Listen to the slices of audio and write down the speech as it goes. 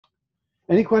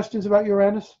Any questions about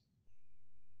Uranus?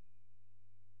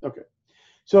 Okay.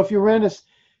 So if Uranus,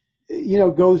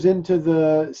 goes into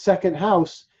the second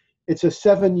house, it's a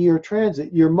 7-year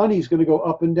transit. Your money's going to go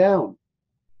up and down.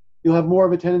 You'll have more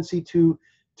of a tendency to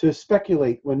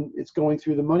speculate when it's going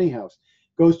through the money house.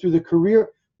 Goes through the career.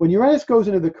 When Uranus goes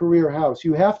into the career house,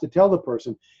 you have to tell the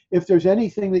person, if there's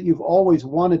anything that you've always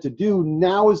wanted to do,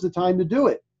 now is the time to do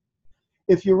it.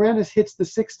 If Uranus hits the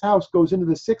 6th house, goes into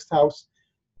the 6th house,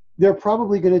 they're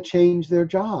probably going to change their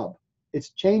job. It's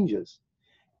changes.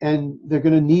 And they're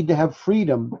going to need to have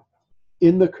freedom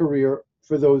in the career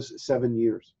for those 7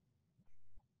 years.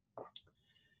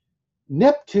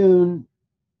 Neptune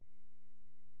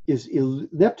is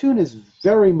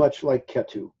very much like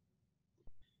Ketu.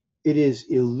 It is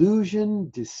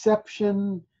illusion,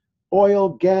 deception, oil,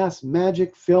 gas,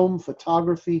 magic, film,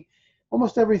 photography.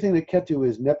 Almost everything that Ketu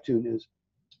is, Neptune is.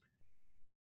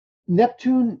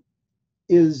 Neptune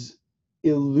is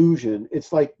illusion.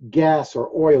 It's like gas or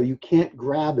oil. You can't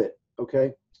grab it,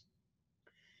 okay?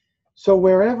 So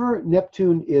wherever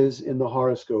Neptune is in the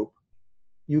horoscope,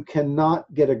 you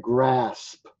cannot get a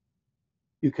grasp.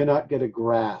 You cannot get a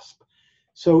grasp.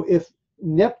 So if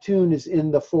Neptune is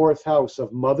in the 4th house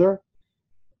of mother,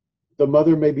 the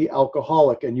mother may be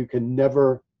alcoholic, and you can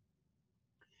never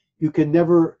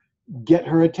get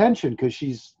her attention because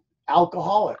she's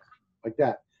alcoholic, like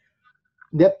that.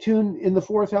 Neptune in the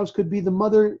 4th house could be the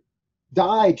mother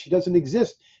died. She doesn't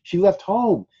exist. She left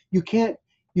home. You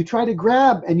try to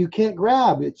grab and you can't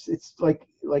grab. It's like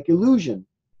illusion.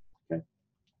 Okay.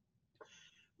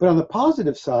 But on the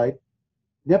positive side,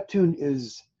 Neptune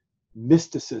is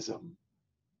mysticism,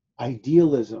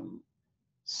 idealism,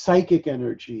 psychic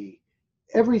energy,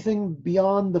 everything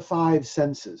beyond the 5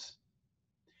 senses.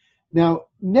 Now,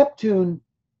 Neptune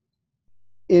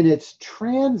in its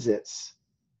transits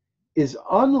is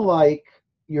unlike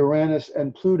Uranus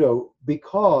and Pluto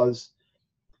because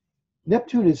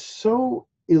Neptune is so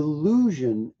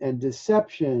illusion and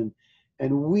deception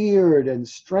and weird and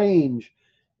strange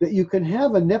that you can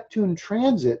have a Neptune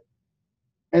transit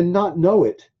and not know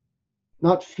it,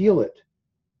 not feel it.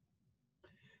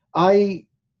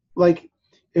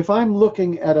 If I'm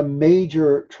looking at a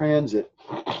major transit,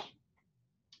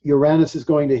 Uranus is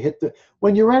going to hit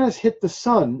when Uranus hit the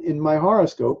sun in my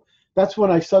horoscope, that's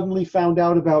when I suddenly found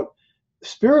out about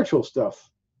spiritual stuff,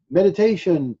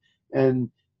 meditation and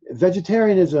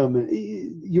vegetarianism.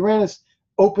 Uranus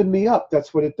opened me up.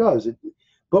 That's what it does.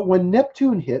 But when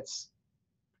Neptune hits,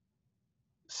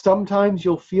 sometimes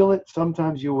you'll feel it,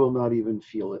 sometimes you will not even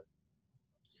feel it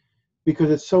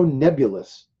because it's so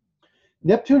nebulous.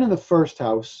 Neptune in the 1st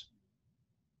house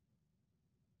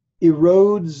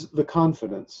erodes the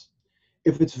confidence.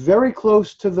 If it's very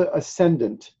close to the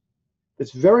ascendant,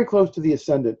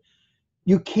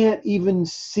 you can't even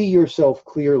see yourself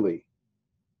clearly.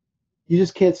 You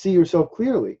just can't see yourself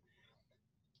clearly.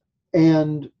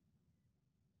 And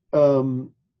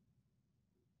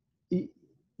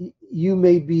you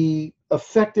may be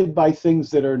affected by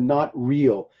things that are not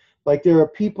real. Like there are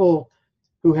people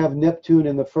who have Neptune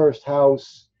in the 1st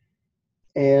house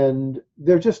and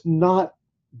they're just not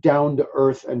down to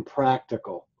earth and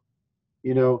practical.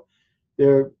 It's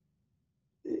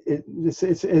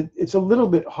a little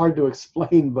bit hard to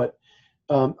explain, but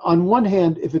on one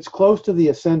hand, if it's close to the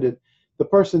ascendant, the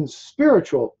person's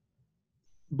spiritual,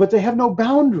 but they have no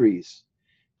boundaries.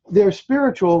 They're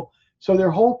spiritual, so their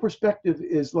whole perspective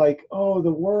is like, oh,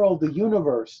 the world, the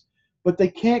universe, but they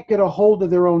can't get a hold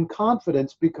of their own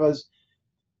confidence because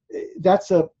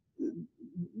the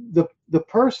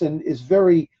person is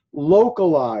very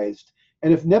localized.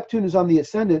 And if Neptune is on the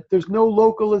ascendant, there's no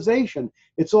localization.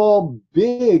 It's all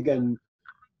big and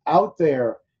out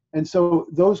there. And so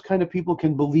those kind of people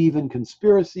can believe in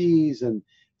conspiracies and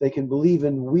they can believe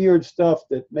in weird stuff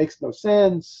that makes no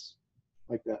sense,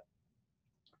 like that.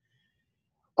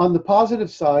 On the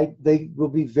positive side, they will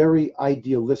be very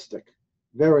idealistic,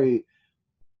 very,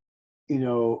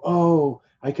 oh,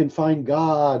 I can find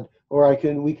God, or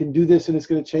we can do this and it's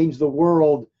going to change the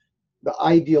world. The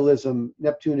idealism,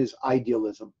 Neptune is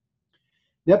idealism.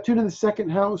 Neptune in the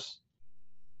 2nd house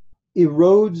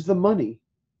erodes the money.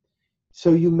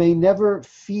 So you may never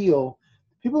feel,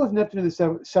 people with Neptune in the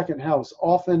 2nd house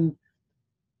often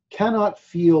cannot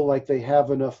feel like they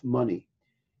have enough money.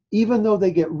 Even though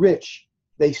they get rich,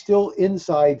 they still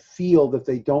inside feel that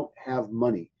they don't have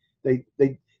money. They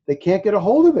can't get a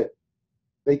hold of it.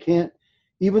 They can't,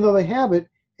 even though they have it,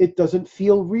 it doesn't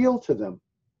feel real to them.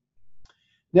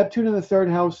 Neptune in the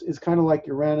 3rd house is kind of like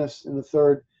Uranus in the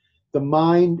 3rd. The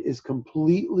mind is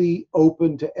completely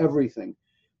open to everything.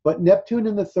 But Neptune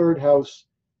in the 3rd house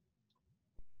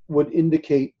would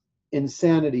indicate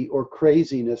insanity or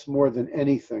craziness more than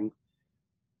anything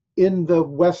in the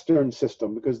Western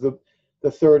system, because the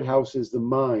third house is the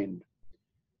mind.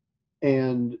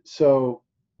 And so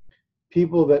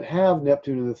people that have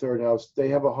Neptune in the third house, they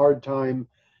have a hard time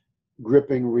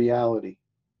gripping reality.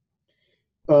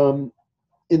 In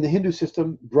the Hindu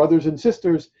system, brothers and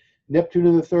sisters, Neptune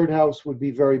in the third house would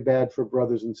be very bad for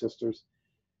brothers and sisters.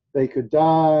 They could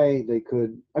die, they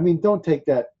could, I mean, don't think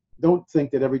that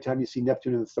every time you see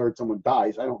Neptune in the third, someone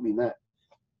dies. I don't mean that.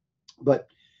 But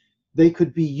they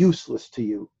could be useless to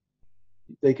you.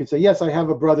 They could say, yes, I have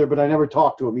a brother, but I never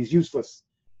talk to him. He's useless.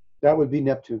 That would be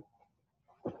Neptune.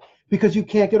 Because you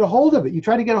can't get a hold of it. You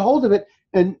try to get a hold of it,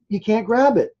 and you can't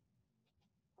grab it.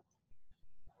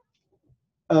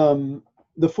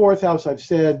 The fourth house, I've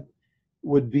said,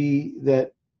 would be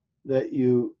that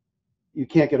you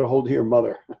can't get a hold of your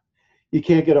mother. You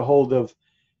can't get a hold of,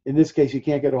 in this case, you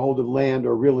can't get a hold of land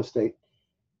or real estate.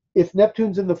 If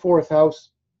Neptune's in the fourth house,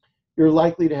 you're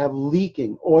likely to have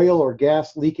leaking, oil or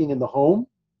gas leaking in the home,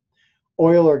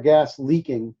 oil or gas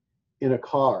leaking in a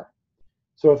car.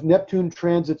 So if Neptune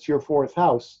transits your fourth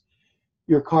house,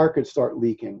 your car could start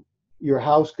leaking, your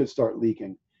house could start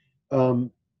leaking.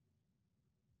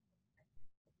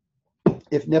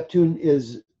 If Neptune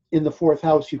is in the fourth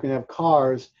house, you can have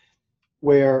cars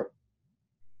where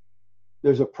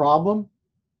there's a problem,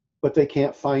 but they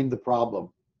can't find the problem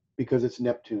because it's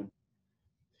Neptune.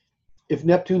 If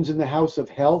Neptune's in the house of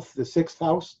health, the sixth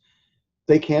house,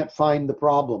 they can't find the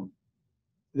problem,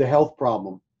 the health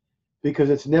problem, because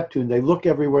it's Neptune. They look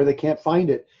everywhere, they can't find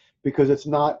it because it's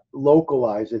not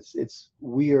localized. It's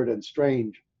weird and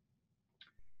strange.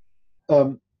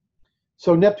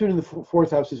 So Neptune in the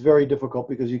fourth house is very difficult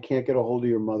because you can't get a hold of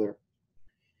your mother.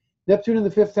 Neptune in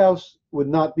the fifth house would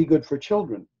not be good for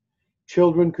children.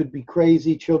 Children could be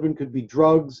crazy. Children could be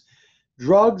drugs.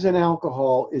 Drugs and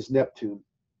alcohol is Neptune.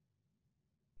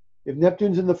 If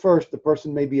Neptune's in the first, the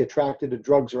person may be attracted to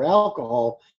drugs or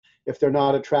alcohol if they're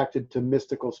not attracted to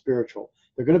mystical, spiritual.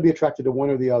 They're going to be attracted to one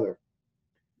or the other.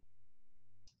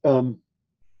 So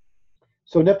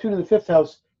Neptune in the fifth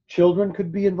house, children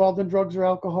could be involved in drugs or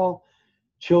alcohol.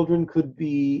 Children could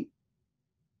be,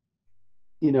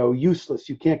 useless.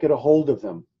 You can't get a hold of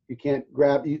them. You can't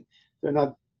grab. They're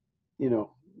not,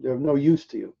 they're of no use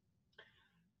to you.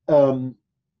 Now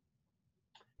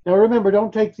remember,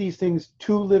 don't take these things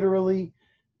too literally,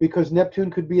 because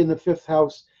Neptune could be in the fifth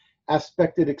house,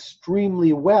 aspected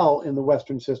extremely well in the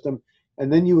Western system,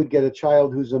 and then you would get a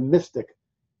child who's a mystic,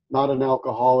 not an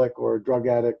alcoholic or a drug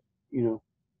addict.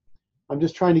 I'm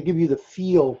just trying to give you the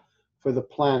feel for the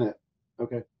planet.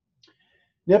 Okay.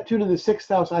 Neptune in the sixth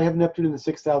house. I have Neptune in the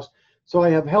sixth house. So I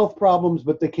have health problems,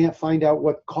 but they can't find out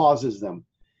what causes them.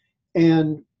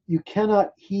 And you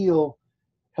cannot heal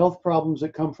health problems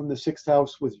that come from the sixth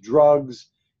house with drugs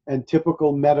and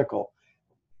typical medical.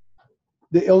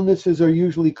 The illnesses are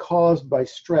usually caused by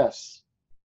stress.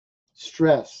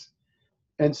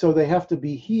 And so they have to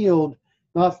be healed,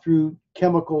 not through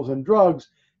chemicals and drugs.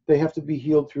 They have to be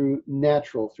healed through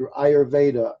natural, through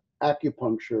Ayurveda,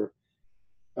 acupuncture,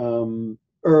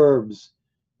 herbs.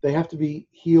 They have to be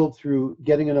healed through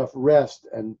getting enough rest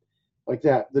and like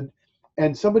that.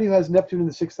 And somebody who has Neptune in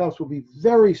the sixth house will be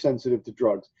very sensitive to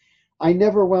drugs. I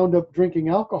never wound up drinking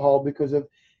alcohol because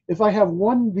if I have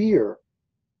one beer,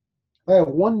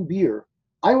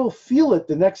 I will feel it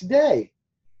the next day,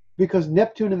 because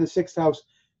Neptune in the sixth house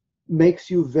makes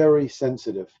you very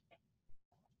sensitive.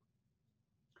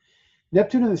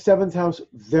 Neptune in the seventh house,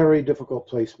 very difficult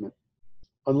placement.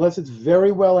 Unless it's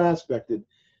very well aspected,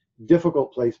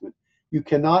 difficult placement. You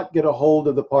cannot get a hold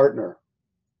of the partner.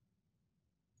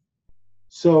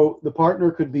 So the partner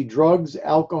could be drugs,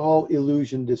 alcohol,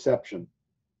 illusion, deception.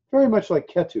 Very much like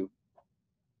Ketu.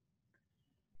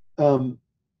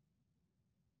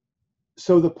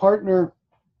 So the partner,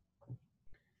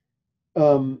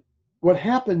 what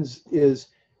happens is,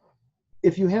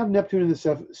 if you have Neptune in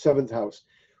the seventh house,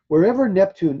 wherever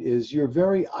Neptune is, you're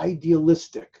very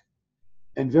idealistic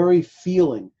and very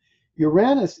feeling.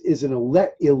 Uranus is an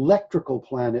electrical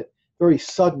planet, very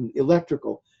sudden,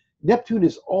 electrical. Neptune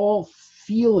is all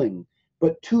feeling,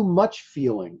 but too much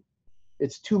feeling.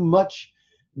 It's too much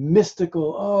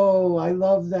mystical. Oh, I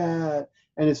love that.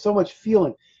 And it's so much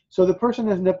feeling. So the person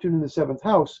has Neptune in the seventh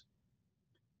house,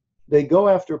 they go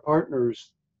after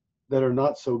partners that are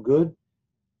not so good,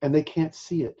 and they can't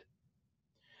see it.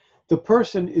 The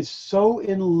person is so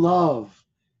in love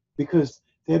because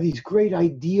they have these great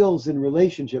ideals in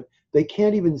relationship, they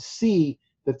can't even see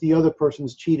that the other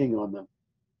person's cheating on them.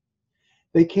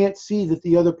 They can't see that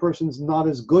the other person's not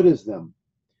as good as them.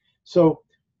 So,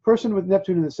 person with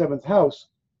Neptune in the seventh house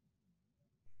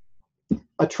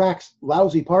attracts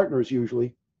lousy partners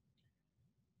usually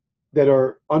that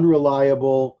are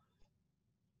unreliable,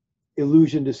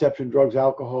 illusion, deception, drugs,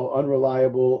 alcohol,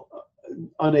 unreliable,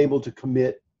 unable to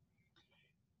commit.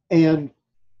 And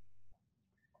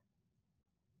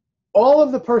all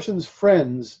of the person's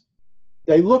friends,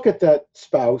 they look at that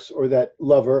spouse or that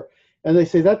lover and they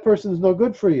say, that person's no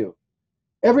good for you.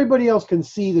 Everybody else can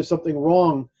see there's something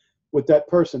wrong with that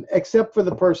person, except for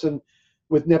the person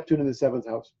with Neptune in the 7th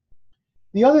house.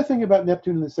 The other thing about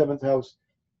Neptune in the 7th house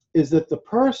is that the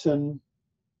person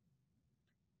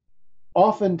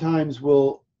oftentimes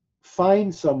will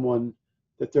find someone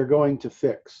that they're going to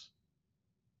fix.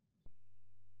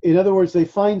 In other words, they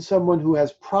find someone who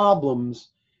has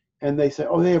problems and they say,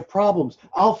 oh, they have problems.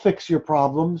 I'll fix your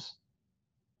problems.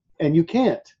 And you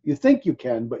can't. You think you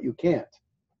can, but you can't.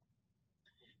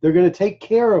 They're going to take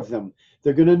care of them.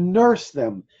 They're going to nurse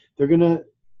them. They're going to,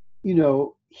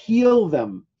 heal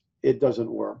them. It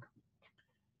doesn't work.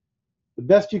 The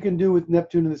best you can do with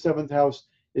Neptune in the 7th house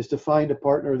is to find a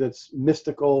partner that's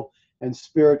mystical and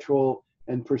spiritual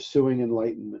and pursuing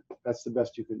enlightenment. That's the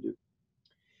best you can do.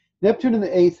 Neptune in the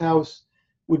 8th house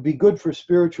would be good for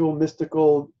spiritual,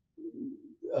 mystical,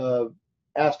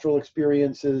 astral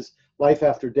experiences, life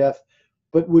after death,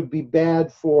 but would be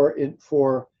bad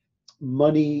for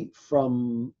money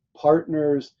from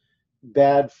partners,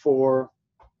 bad for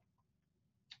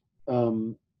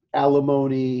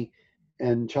alimony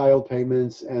and child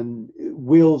payments and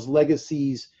wills,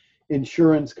 legacies,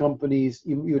 insurance companies.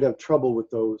 You would have trouble with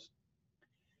those.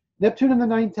 Neptune in the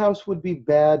 9th house would be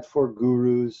bad for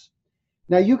gurus.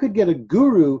 Now you could get a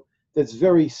guru that's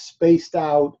very spaced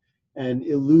out and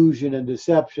illusion and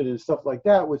deception and stuff like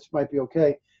that, which might be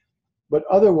okay. But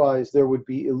otherwise there would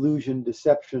be illusion,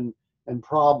 deception, and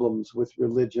problems with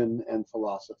religion and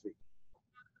philosophy.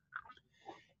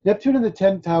 Neptune in the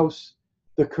 10th house,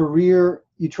 the career,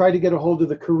 you try to get a hold of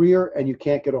the career and you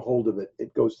can't get a hold of it.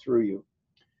 It goes through you.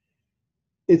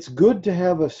 It's good to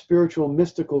have a spiritual,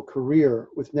 mystical career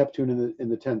with Neptune in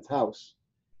the 10th house.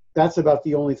 That's about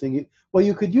the only thing.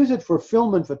 You could use it for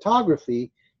film and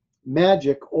photography,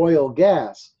 magic, oil,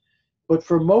 gas. But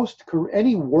for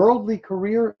any worldly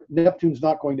career, Neptune's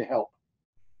not going to help.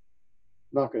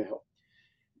 Not going to help.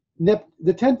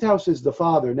 The 10th house is the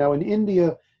father. Now in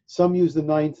India, some use the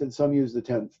 9th and some use the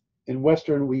 10th. In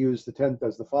Western, we use the 10th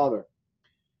as the father.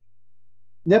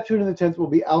 Neptune in the 10th will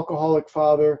be alcoholic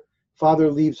father. Father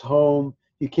leaves home.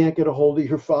 You can't get a hold of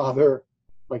your father,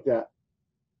 like that.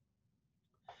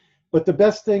 But the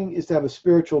best thing is to have a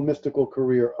spiritual, mystical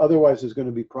career. Otherwise, there's going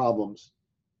to be problems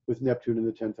with Neptune in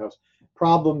the 10th house.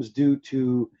 Problems due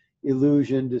to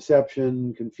illusion,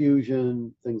 deception,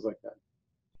 confusion, things like that.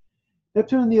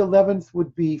 Neptune in the 11th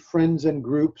would be friends and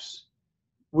groups.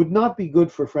 Would not be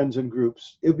good for friends and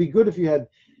groups. It would be good if you had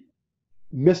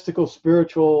mystical,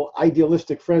 spiritual,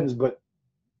 idealistic friends, but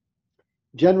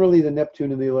generally the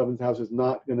Neptune in the 11th house is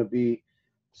not going to be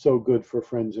so good for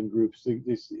friends and groups.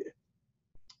 These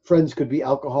friends could be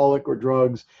alcoholic or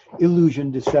drugs,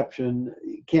 illusion, deception,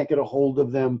 you can't get a hold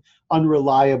of them,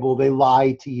 unreliable, they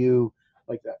lie to you,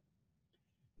 like that.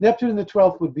 Neptune in the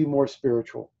 12th would be more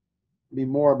spiritual, be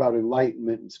more about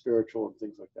enlightenment and spiritual and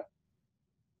things like that.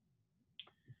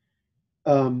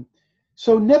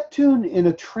 So Neptune in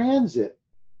a transit,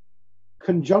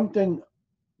 conjuncting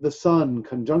the sun,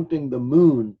 conjuncting the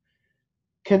moon,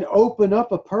 can open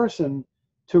up a person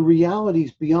to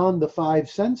realities beyond the 5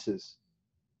 senses,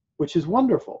 which is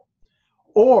wonderful.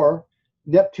 Or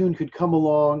Neptune could come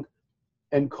along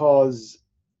and cause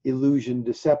illusion,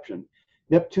 deception.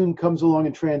 Neptune comes along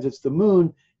and transits the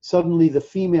moon, suddenly the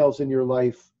females in your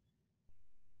life,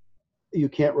 you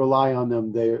can't rely on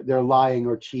them, they're lying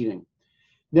or cheating.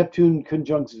 Neptune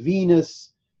conjuncts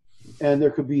Venus, and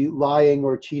there could be lying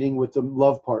or cheating with the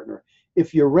love partner.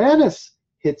 If Uranus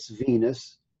hits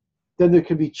Venus, then there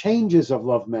could be changes of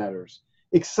love matters,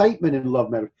 excitement in love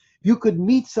matters. You could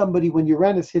meet somebody when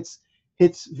Uranus hits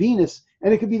Venus,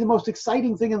 and it could be the most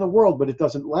exciting thing in the world, but it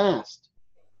doesn't last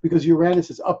because Uranus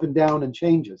is up and down and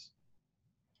changes.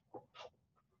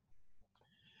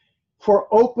 For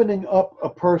opening up a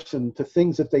person to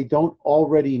things that they don't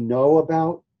already know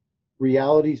about,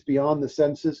 realities beyond the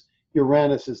senses,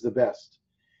 Uranus is the best.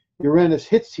 Uranus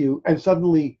hits you and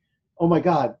suddenly, oh my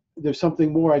God, there's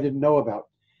something more I didn't know about.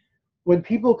 When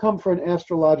people come for an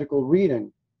astrological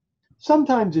reading,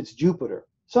 sometimes it's Jupiter.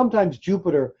 Sometimes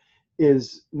Jupiter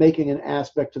is making an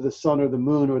aspect to the sun or the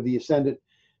moon or the ascendant.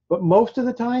 But most of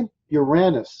the time,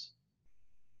 Uranus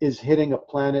is hitting a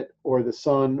planet or the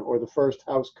sun or the first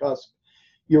house cusp.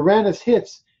 Uranus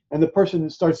hits and the person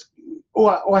starts,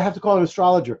 I have to call an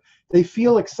astrologer. They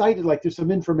feel excited like there's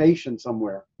some information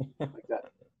somewhere like that.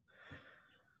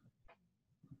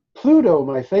 Pluto,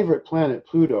 my favorite planet,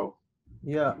 Pluto.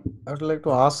 Yeah, I would like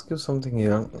to ask you something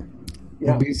here.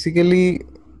 Yeah. Basically,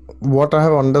 what I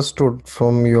have understood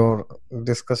from your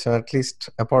discussion, at least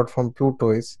apart from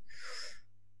Pluto, is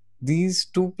these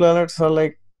two planets are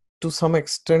like to some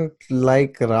extent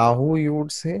like Rahu, you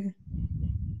would say?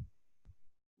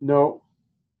 No.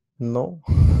 No?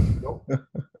 No.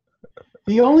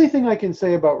 The only thing I can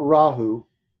say about Rahu,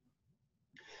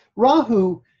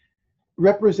 Rahu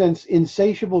represents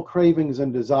insatiable cravings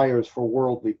and desires for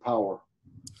worldly power.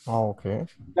 Oh, okay.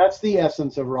 That's the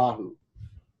essence of Rahu.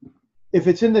 If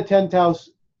it's in the 10th house,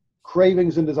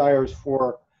 cravings and desires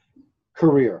for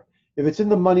career. If it's in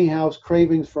the money house,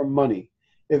 cravings for money.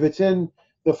 If it's in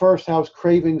the first house,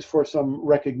 cravings for some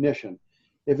recognition.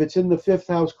 If it's in the 5th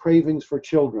house, cravings for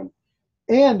children.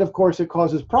 And of course, it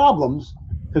causes problems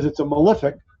because it's a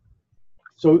malefic.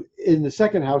 So in the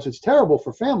 2nd house, it's terrible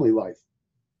for family life.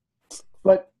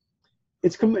 But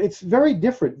it's very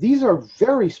different. These are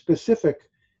very specific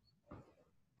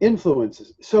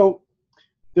influences. So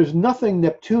there's nothing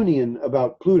Neptunian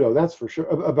about Pluto, that's for sure,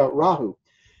 about Rahu.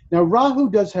 Now, Rahu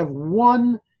does have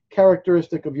one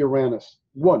characteristic of Uranus.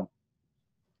 One.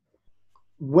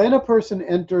 When a person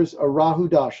enters a Rahu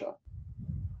dasha,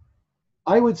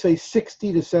 I would say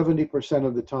 60 to 70%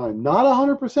 of the time, not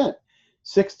 100%,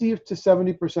 60 to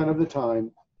 70% of the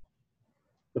time,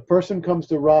 the person comes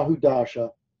to Rahu dasha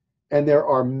and there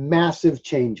are massive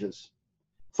changes.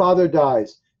 Father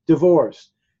dies, divorce,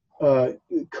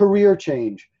 career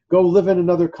change, go live in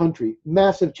another country,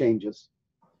 massive changes.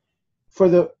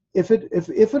 If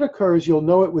it occurs, you'll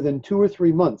know it within 2 or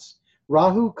 3 months.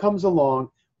 Rahu comes along,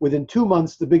 within 2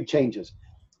 months, the big changes.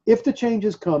 If the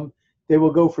changes come, they will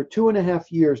go for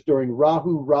 2.5 years during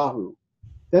Rahu.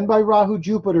 Then by Rahu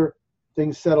Jupiter,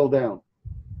 things settle down.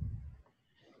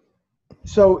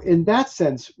 So in that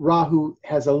sense, Rahu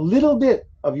has a little bit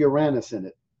of Uranus in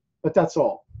it, but that's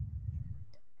all.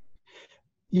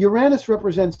 Uranus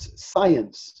represents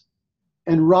science,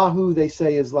 and Rahu, they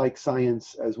say, is like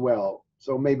science as well.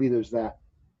 So maybe there's that.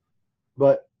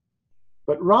 But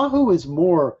Rahu is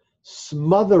more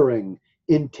smothering,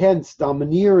 intense,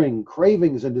 domineering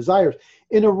cravings and desires.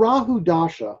 In a Rahu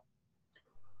dasha,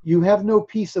 you have no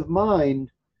peace of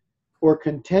mind or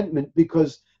contentment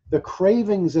because the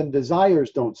cravings and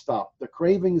desires don't stop. The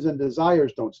cravings and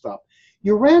desires don't stop.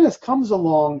 Uranus comes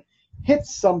along,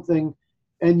 hits something,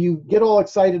 and you get all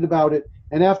excited about it.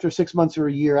 And after 6 months or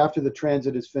a year, after the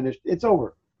transit is finished, it's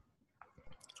over.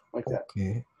 Like that.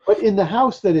 Okay. But in the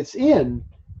house that it's in,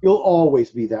 you'll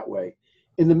always be that way.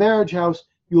 In the marriage house,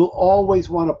 you'll always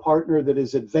want a partner that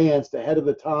is advanced, ahead of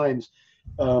the times,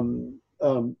 no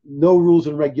rules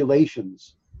and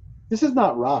regulations. This is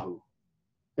not Rahu,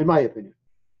 in my opinion.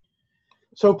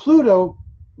 So Pluto,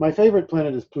 my favorite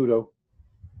planet is Pluto.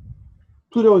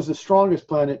 Pluto is the strongest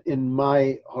planet in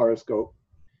my horoscope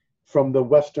from the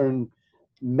Western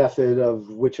method of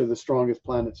which are the strongest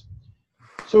planets.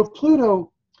 So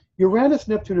Pluto, Uranus,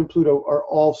 Neptune, and Pluto are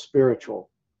all spiritual.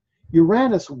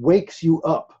 Uranus wakes you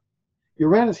up.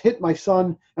 Uranus hit my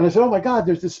sun, and I said, oh my God,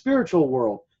 there's this spiritual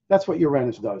world. That's what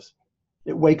Uranus does.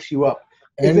 It wakes you up.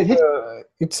 If it And hits,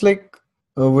 it's like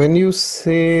when you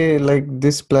say like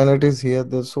this planet is here,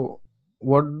 so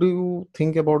what do you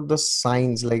think about the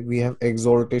signs? Like we have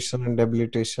exaltation and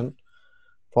debilitation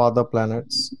for other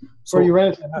planets. for So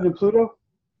Uranus, Neptune, and Pluto,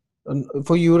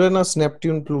 for Uranus,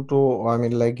 Neptune, Pluto, I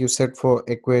mean, like you said for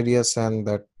Aquarius and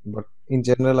that, but in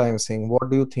general, I'm saying, what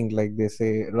do you think? Like they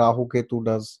say Rahu Ketu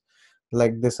does,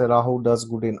 like they say Rahu does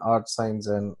good in earth signs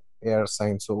and air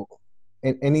signs. So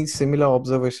any similar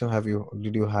observation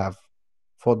did you have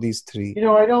for these three?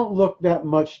 I don't look that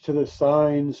much to the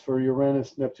signs for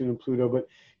Uranus, Neptune, and Pluto, but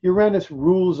Uranus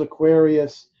rules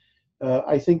Aquarius.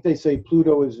 I think they say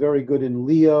Pluto is very good in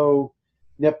Leo.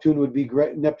 Neptune would be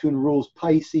great. Neptune rules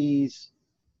Pisces,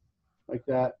 like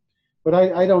that. But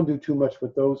I don't do too much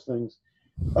with those things.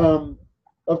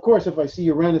 Of course, if I see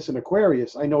Uranus in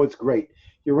Aquarius, I know it's great.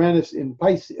 Uranus in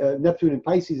Pisces, Neptune in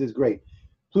Pisces is great.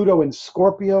 Pluto in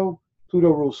Scorpio, Pluto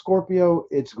rules Scorpio,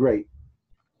 it's great.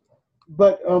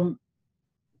 But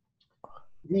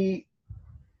the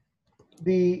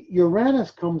Uranus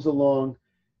comes along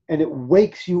and it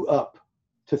wakes you up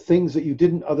to things that you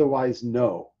didn't otherwise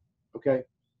know. Okay.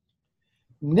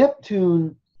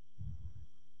 Neptune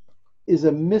is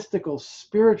a mystical,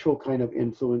 spiritual kind of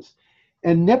influence,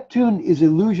 and Neptune is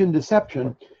illusion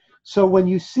deception. So when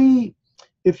you see,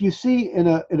 if you see in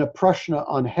a prashna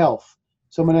on health,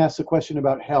 someone asks a question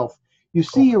about health, you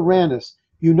see Uranus,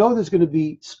 you know there's going to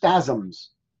be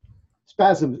spasms,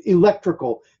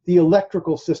 electrical. The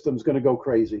electrical system's going to go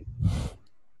crazy.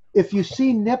 If you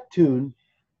see Neptune,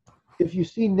 if you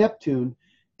see Neptune,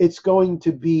 it's going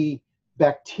to be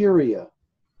bacteria,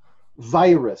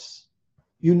 virus.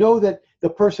 You know that the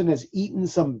person has eaten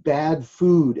some bad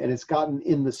food and it's gotten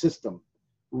in the system,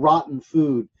 rotten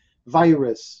food,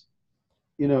 virus,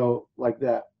 like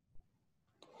that.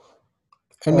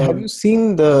 And have you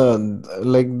seen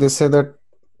like they say that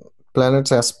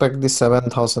planets aspect the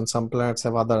seventh house and some planets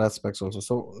have other aspects also.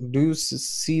 So do you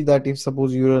see that if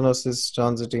suppose Uranus is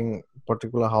transiting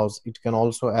particular house, it can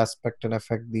also aspect and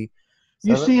affect the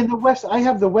You seventh? see, in the West, I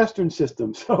have the Western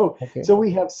system. So, Okay. so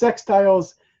we have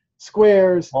sextiles,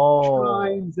 squares, Oh,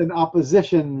 trines, and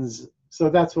oppositions. So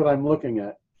that's what I'm looking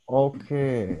at. But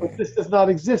okay. this does not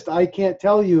exist. I can't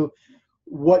tell you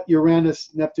what Uranus,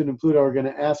 Neptune, and Pluto are going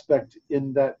to aspect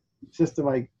in that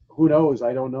system. Who knows?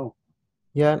 I don't know.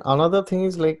 Yeah, and another thing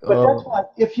is like But that's why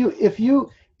if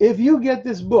you get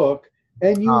this book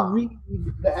and you ah, read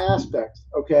the aspects,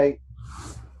 okay,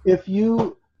 if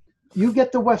you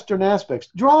get the Western aspects,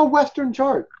 draw a Western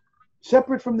chart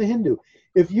separate from the Hindu.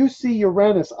 If you see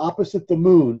Uranus opposite the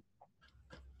moon,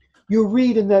 you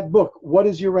read in that book, what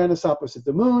is Uranus opposite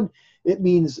the moon? It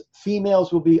means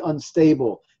females will be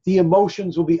unstable. The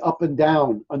emotions will be up and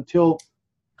down until,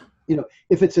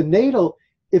 if it's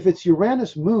if it's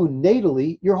Uranus moon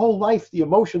natally, your whole life, the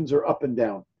emotions are up and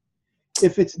down.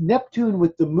 If it's Neptune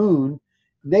with the moon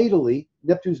natally,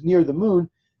 Neptune's near the moon,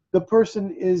 the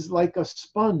person is like a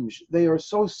sponge. They are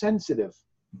so sensitive.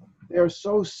 They are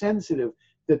so sensitive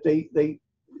that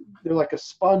they're like a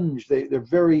sponge. They're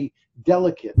very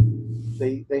delicate.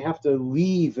 They have to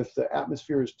leave if the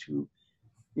atmosphere is too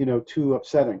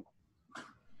upsetting.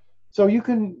 So you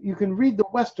can read the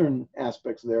Western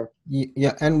aspects there.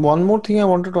 yeah, and one more thing I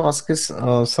wanted to ask is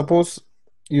suppose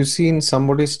you see in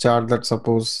somebody's chart that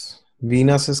suppose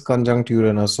Venus is conjunct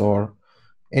Uranus or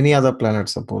any other planet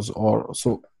suppose, or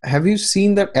so have you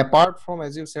seen that apart from,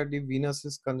 as you said, if Venus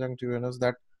is conjunct Uranus,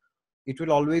 that it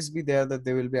will always be there, that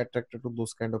they will be attracted to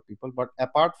those kind of people, but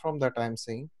apart from that I'm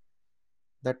saying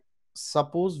that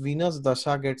suppose Venus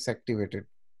dasha gets activated,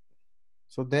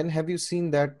 so then have you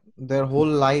seen that their whole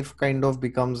life kind of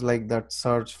becomes like that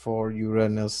search for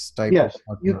Uranus type of Yes,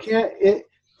 you partners? can't.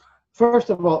 First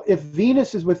of all, if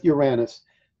Venus is with Uranus,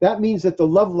 that means that the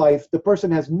love life, the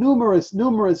person has numerous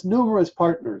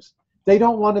partners. They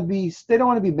don't want to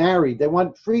be married. They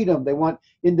want freedom. They want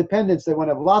independence. They want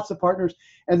to have lots of partners,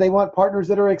 and they want partners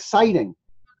that are exciting.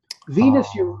 Ah,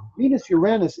 Venus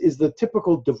Uranus is the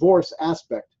typical divorce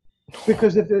aspect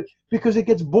because it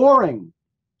gets boring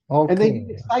and they okay.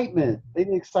 need excitement. They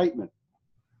need excitement.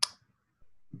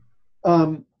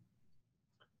 Um,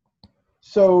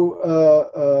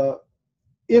 so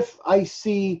if I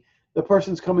see the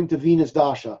person's coming to Venus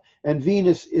Dasha and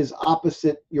Venus is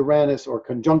opposite Uranus or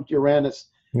conjunct Uranus,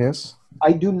 Yes.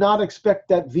 I do not expect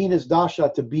that Venus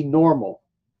Dasha to be normal.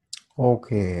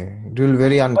 Okay. It will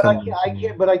very But unconventional.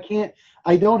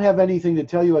 I don't have anything to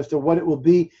tell you as to what it will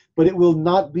be, but it will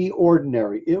not be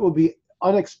ordinary. It will be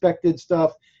unexpected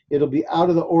stuff. It'll be out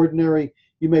of the ordinary.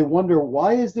 You may wonder,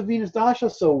 why is the Venus Dasha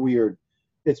so weird?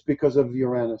 It's because of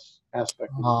Uranus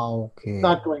aspecting it. Ah, It's okay.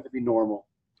 not going to be normal.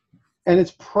 And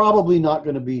it's probably not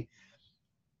going to be,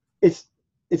 it's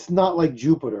it's not like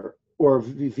Jupiter or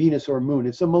Venus or Moon.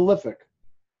 It's a malefic.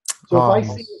 So if Ah, I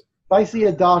see yes. if I see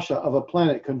a dasha of a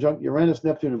planet conjunct Uranus,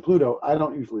 Neptune, and Pluto, I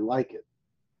don't usually like it.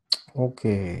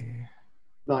 Okay.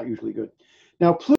 Not usually good. Now, Pluto